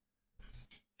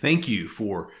Thank you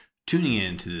for tuning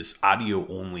in to this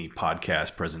audio-only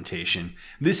podcast presentation.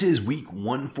 This is week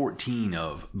 114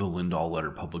 of the Lindahl Letter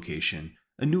publication.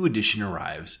 A new edition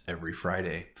arrives every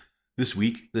Friday. This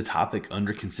week, the topic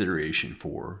under consideration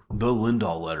for the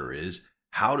Lindahl Letter is,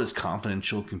 how does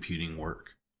confidential computing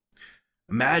work?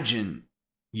 Imagine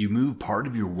you move part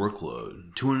of your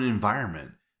workload to an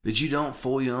environment that you don't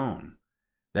fully own.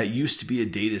 That used to be a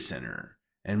data center,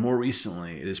 and more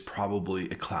recently, it is probably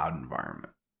a cloud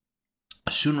environment.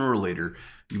 Sooner or later,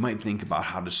 you might think about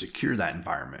how to secure that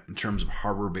environment in terms of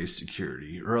hardware-based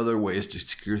security or other ways to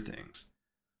secure things.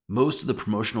 Most of the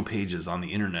promotional pages on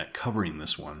the internet covering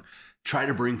this one try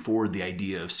to bring forward the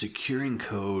idea of securing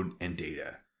code and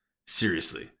data.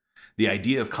 Seriously, the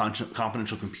idea of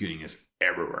confidential computing is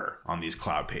everywhere on these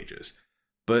cloud pages,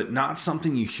 but not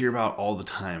something you hear about all the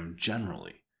time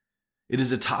generally. It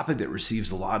is a topic that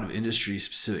receives a lot of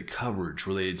industry-specific coverage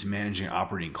related to managing and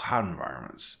operating cloud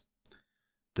environments.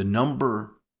 The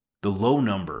low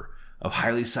number of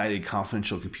highly cited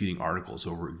confidential computing articles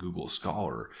over at Google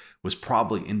Scholar was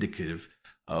probably indicative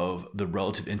of the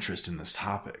relative interest in this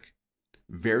topic.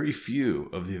 Very few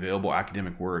of the available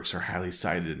academic works are highly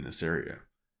cited in this area.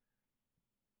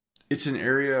 It's an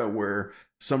area where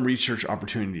some research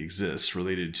opportunity exists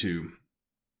related to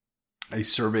a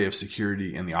survey of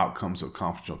security and the outcomes of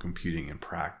confidential computing in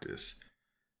practice.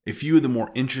 A few of the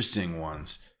more interesting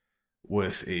ones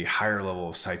with a higher level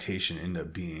of citation end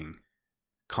up being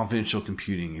Confidential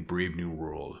Computing, A Brave New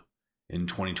World in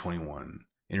 2021,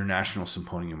 International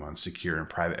Symposium on Secure and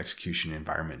Private Execution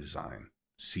Environment Design,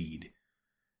 SEED.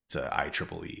 It's a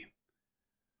IEEE.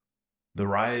 The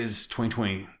Rise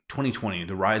 2020,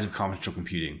 The Rise of Confidential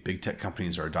Computing. Big tech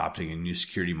companies are adopting a new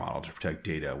security model to protect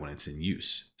data when it's in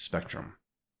use, Spectrum.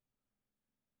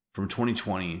 From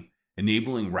 2020,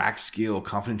 Enabling rack-scale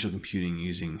confidential computing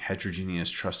using heterogeneous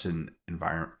trusted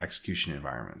execution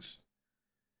environments.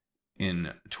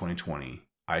 In 2020,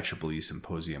 IEEE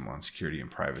Symposium on Security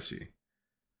and Privacy.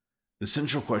 The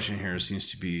central question here seems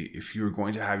to be, if you are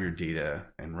going to have your data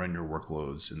and run your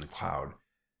workloads in the cloud,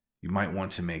 you might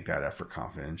want to make that effort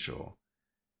confidential.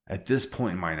 At this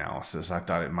point in my analysis, I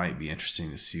thought it might be interesting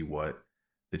to see what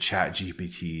the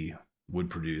ChatGPT would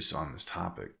produce on this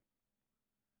topic.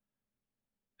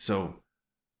 So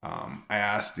I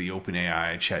asked the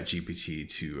OpenAI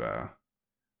ChatGPT to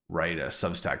write a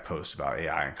Substack post about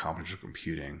AI and confidential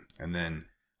computing, and then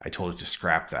I told it to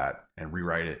scrap that and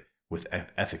rewrite it with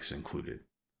ethics included,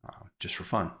 just for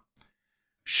fun.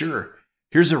 Sure,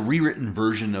 here's a rewritten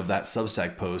version of that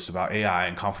Substack post about AI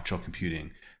and confidential computing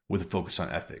with a focus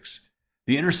on ethics.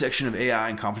 The intersection of AI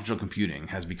and confidential computing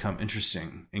has become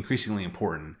increasingly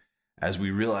important as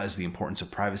we realize the importance of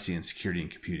privacy and security in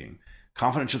computing.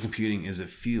 Confidential computing is a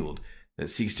field that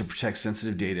seeks to protect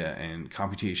sensitive data and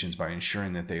computations by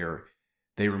ensuring that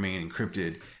they remain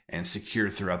encrypted and secure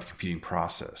throughout the computing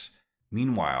process.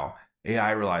 Meanwhile,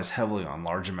 AI relies heavily on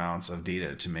large amounts of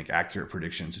data to make accurate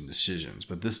predictions and decisions,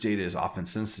 but this data is often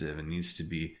sensitive and needs to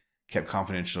be kept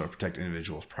confidential to protect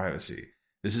individuals' privacy.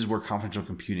 This is where confidential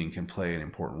computing can play an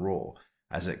important role,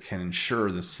 as it can ensure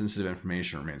that sensitive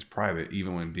information remains private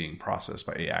even when being processed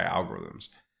by AI algorithms.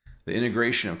 The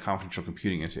integration of confidential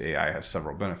computing into AI has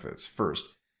several benefits. First,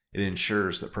 it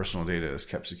ensures that personal data is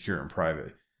kept secure and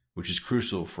private, which is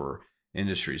crucial for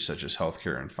industries such as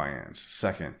healthcare and finance.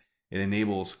 Second, it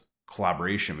enables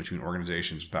collaboration between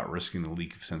organizations without risking the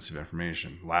leak of sensitive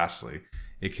information. Lastly,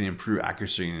 it can improve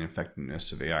accuracy and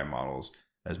effectiveness of AI models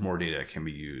as more data can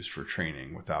be used for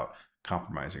training without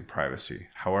compromising privacy.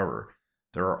 However,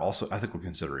 there are also ethical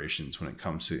considerations when it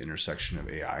comes to the intersection of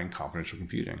AI and confidential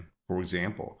computing. For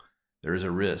example, there is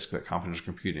a risk that confidential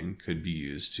computing could be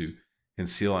used to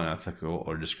conceal unethical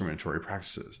or discriminatory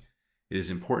practices. It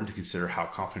is important to consider how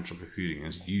confidential computing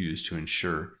is used to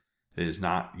ensure that it is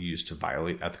not used to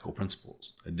violate ethical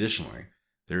principles. Additionally,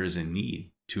 there is a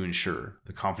need to ensure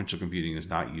that confidential computing is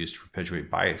not used to perpetuate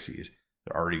biases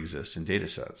that already exist in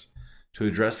datasets. To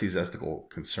address these ethical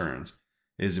concerns,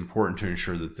 it is important to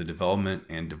ensure that the development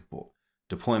and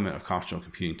deployment of confidential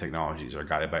computing technologies are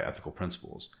guided by ethical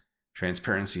principles.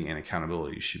 Transparency and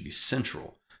accountability should be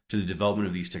central to the development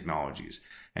of these technologies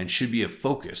and should be a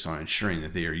focus on ensuring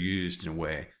that they are used in a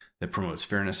way that promotes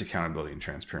fairness, accountability, and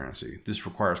transparency. This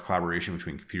requires collaboration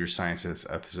between computer scientists,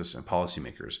 ethicists, and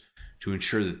policymakers to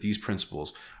ensure that these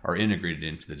principles are integrated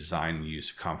into the design and use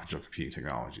of confidential computing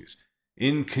technologies.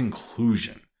 In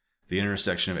conclusion, the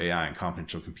intersection of AI and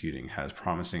confidential computing has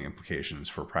promising implications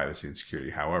for privacy and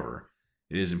security. However,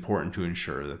 it is important to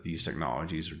ensure that these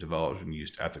technologies are developed and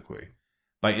used ethically.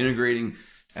 By integrating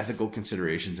ethical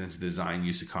considerations into the design and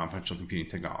use of confidential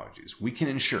computing technologies, we can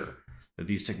ensure that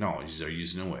these technologies are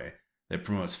used in a way that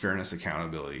promotes fairness,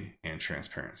 accountability, and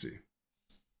transparency.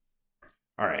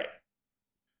 All right.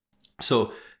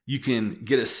 So you can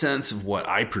get a sense of what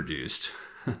I produced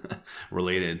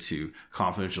related to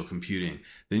confidential computing.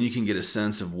 Then you can get a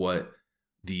sense of what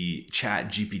the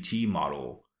ChatGPT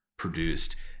model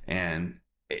produced. And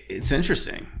it's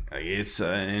interesting. It's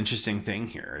an interesting thing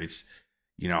here. It's,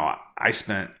 I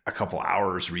spent a couple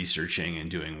hours researching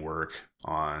and doing work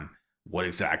on what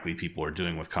exactly people are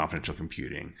doing with confidential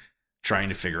computing, trying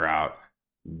to figure out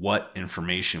what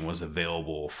information was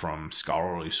available from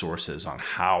scholarly sources on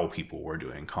how people were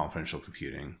doing confidential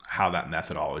computing, how that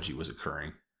methodology was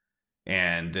occurring,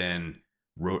 and then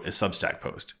wrote a Substack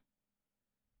post.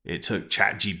 It took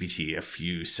ChatGPT a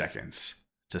few seconds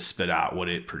to spit out what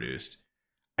it produced.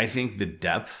 I think the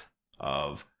depth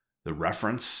of the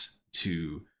reference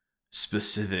to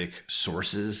specific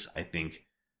sources, I think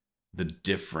the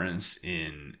difference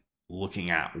in looking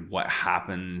at what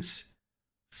happens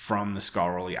from the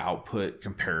scholarly output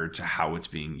compared to how it's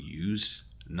being used,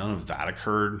 none of that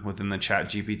occurred within the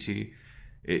ChatGPT.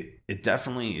 It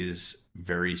definitely is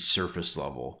very surface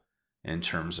level in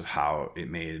terms of how it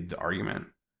made the argument,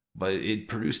 but it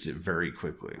produced it very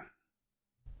quickly.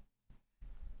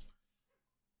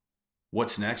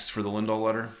 What's next for the Lindahl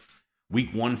letter?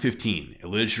 Week 115, a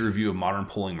literature review of modern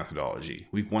polling methodology.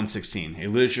 Week 116, a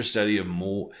literature study of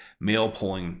male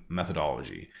polling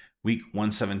methodology. Week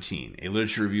 117, a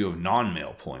literature review of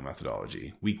non-male polling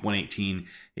methodology. Week 118,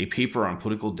 a paper on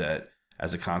political debt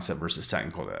as a concept versus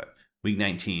technical debt. Week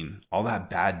 19, all that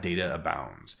bad data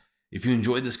abounds. If you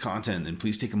enjoyed this content, then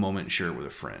please take a moment and share it with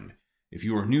a friend. If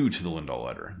you are new to the Lindahl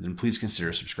letter, then please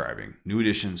consider subscribing. New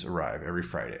editions arrive every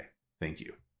Friday. Thank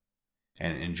you,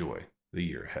 and enjoy the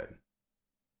year ahead.